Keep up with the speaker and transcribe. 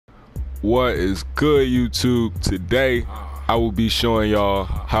What is good, YouTube? Today I will be showing y'all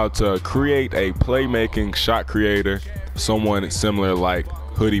how to create a playmaking shot creator, someone similar like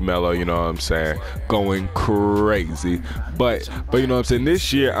Hoodie Melo, you know what I'm saying, going crazy. But you know what I'm saying,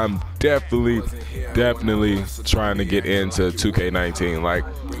 this year I'm definitely trying to get into 2K19. Like,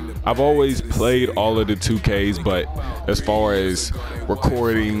 I've always played all of the 2Ks, but as far as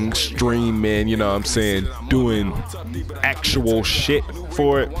recording, streaming, you know what I'm saying, doing actual shit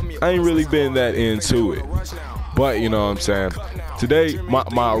for it, I ain't really been that into it. But you know what I'm saying, today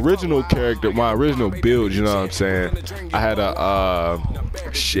my original character, my original build, you know what I'm saying, I had a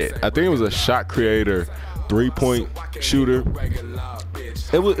I think it was a shot creator 3-point shooter.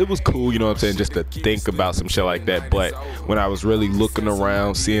 It was cool, you know what I'm saying, just to think about some shit like that. But when I was really looking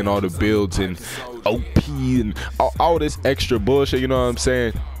around, seeing all the builds and OP and all this extra bullshit, you know what I'm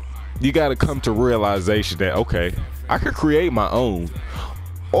saying, you gotta come to realization that, okay, I could create my own.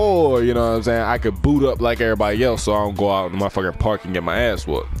 Or, you know what I'm saying, I could boot up like everybody else so I don't go out in my fucking park and get my ass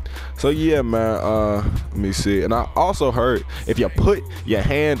whooped. So yeah, man, let me see. And I also heard if you put your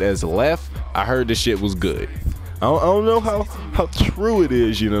hand as left, I heard this shit was good. I don't know how true it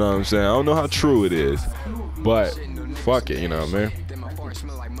is, you know what I'm saying? I don't know how true it is. But fuck it, you know what I mean?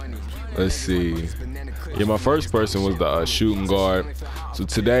 Let's see. Yeah, my first person was the shooting guard. So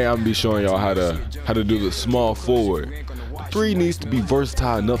today I'm gonna be showing y'all how to do the small forward. The 3 needs to be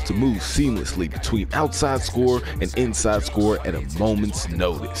versatile enough to move seamlessly between outside score and inside score at a moment's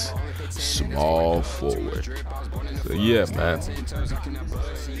notice. Small forward. So yeah, man.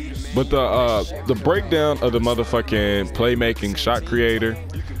 But the breakdown of the motherfucking playmaking shot creator,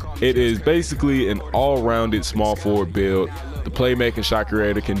 it is basically an all-rounded small forward build. The playmaking shot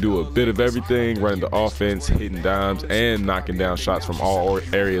creator can do a bit of everything, running the offense, hitting dimes, and knocking down shots from all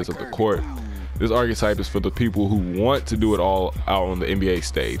areas of the court. This archetype is for the people who want to do it all out on the NBA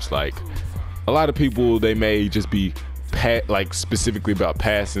stage. Like, a lot of people, they may just be like specifically about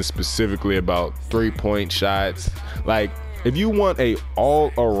passing, specifically about 3-point shots. Like, if you want a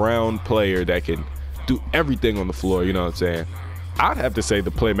all-around player that can do everything on the floor, you know what I'm saying, I'd have to say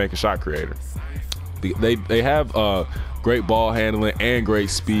the playmaker shot creator. They have great ball handling and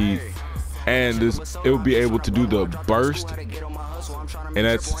great speed, and it will be able to do the burst, and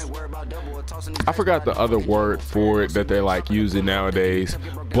that's, I forgot the other word for it that they're like using nowadays.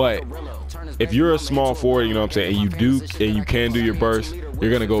 But if you're a small forward, you know what I'm saying, and you can do your burst,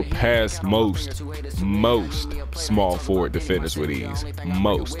 you're gonna go past most small forward defenders with ease.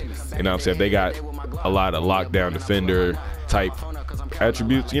 Most, you know what I'm saying, they got a lot of lockdown defender type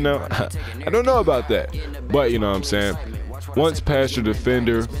attributes, you know. I don't know about that, but you know what I'm saying, once past your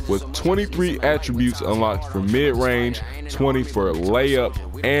defender with 23 attributes unlocked for mid-range, 20 for layup,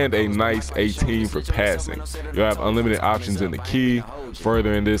 and a nice 18 for passing. You'll have unlimited options in the key.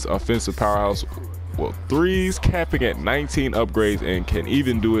 Further in this offensive powerhouse, well, 3s capping at 19 upgrades, and can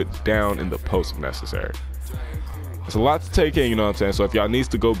even do it down in the post if necessary. It's a lot to take in, you know what I'm saying, so if y'all needs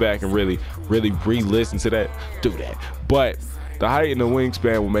to go back and really re-listen to that, do that. But the height and the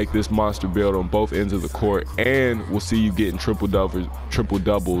wingspan will make this monster build on both ends of the court, and we'll see you getting triple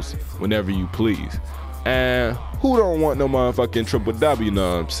doubles whenever you please. And who don't want no motherfucking triple double, you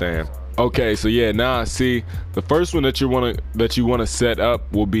know what I'm saying? Okay, so yeah, now I see the first one that you wanna set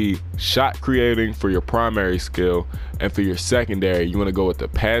up will be shot creating for your primary skill, and for your secondary, you wanna go with the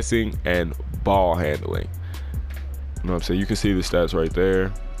passing and ball handling. You know what I'm saying? You can see the stats right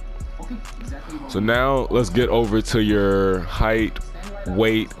there. So now let's get over to your height,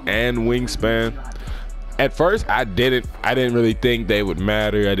 weight, and wingspan. At first, I didn't really think they would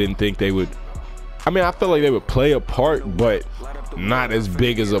matter. I didn't think they would. I mean, I feel like they would play a part, but not as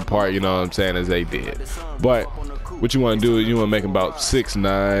big as a part, you know what I'm saying, as they did. But what you want to do is you want to make them about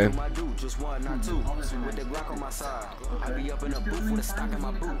 6'9".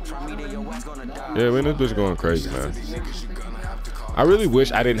 Yeah, man, this bitch going crazy, man. I really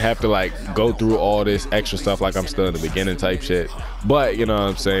wish I didn't have to like go through all this extra stuff like I'm still in the beginning type shit. But you know what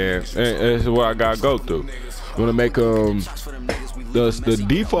I'm saying, it's what I gotta go through. You wanna make them, the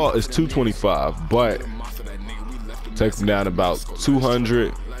default is 225, but take them down about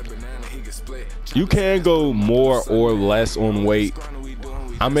 200. You can go more or less on weight.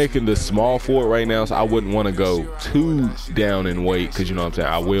 I'm making the small forward right now, so I wouldn't want to go too down in weight, because you know what I'm saying,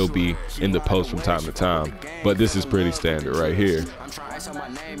 I will be in the post from time to time, but this is pretty standard right here.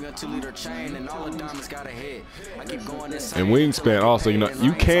 And wingspan also, you know,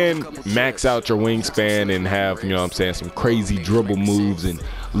 you can max out your wingspan and have, you know what I'm saying, some crazy dribble moves and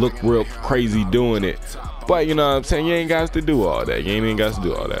look real crazy doing it, but you know what I'm saying, you ain't got to do all that. You ain't even got to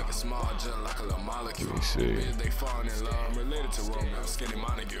do all that. Let me see.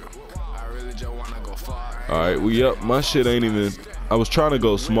 Alright, we up. My shit ain't even, I was trying to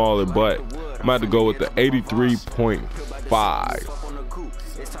go smaller, but I'm about to go with the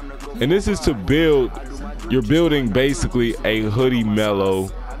 83.5. And this is to build, you're building basically a Hoodie Melo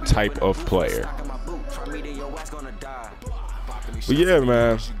type of player. But yeah,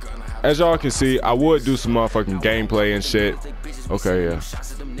 man, as y'all can see, I would do some motherfucking gameplay and shit. Okay, yeah.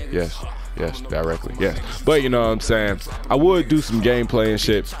 Yes, directly, yes. But you know what I'm saying? I would do some gameplay and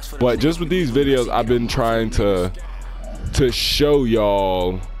shit. But just with these videos, I've been trying to show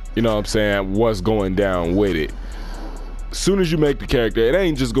y'all, you know what I'm saying, what's going down with it. As soon as you make the character, it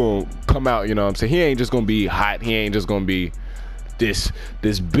ain't just gonna come out, you know what I'm saying? He ain't just gonna be hot. He ain't just gonna be this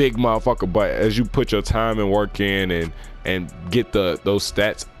big motherfucker. But as you put your time and work in and get those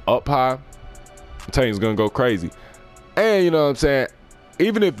stats up high, I'm telling you, it's gonna go crazy. And you know what I'm saying,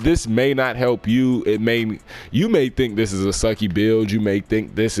 even if this may not help you, you may think this is a sucky build, you may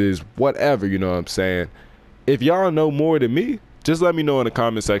think this is whatever, you know what I'm saying. If y'all know more than me, just let me know in the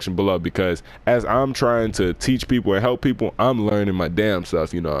comment section below, because as I'm trying to teach people and help people, I'm learning my damn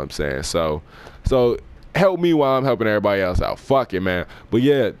stuff, you know what I'm saying. So help me while I'm helping everybody else out. Fuck it, man. But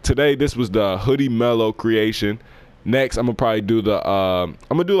yeah, today this was the Hoodie Melo creation. Next, I'm gonna probably do the I'm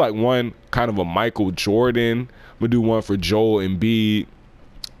gonna do like one kind of a Michael Jordan. I'm gonna do one for Joel Embiid.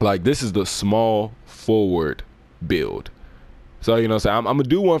 Like, this is the small forward build. So you know what I'm saying, I'm gonna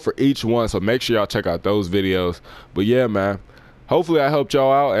do one for each one, so make sure y'all check out those videos. But yeah, man, hopefully I helped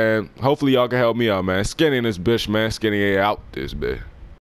y'all out, and hopefully y'all can help me out, man. Skinny in this bitch, man. Skinny out this bitch.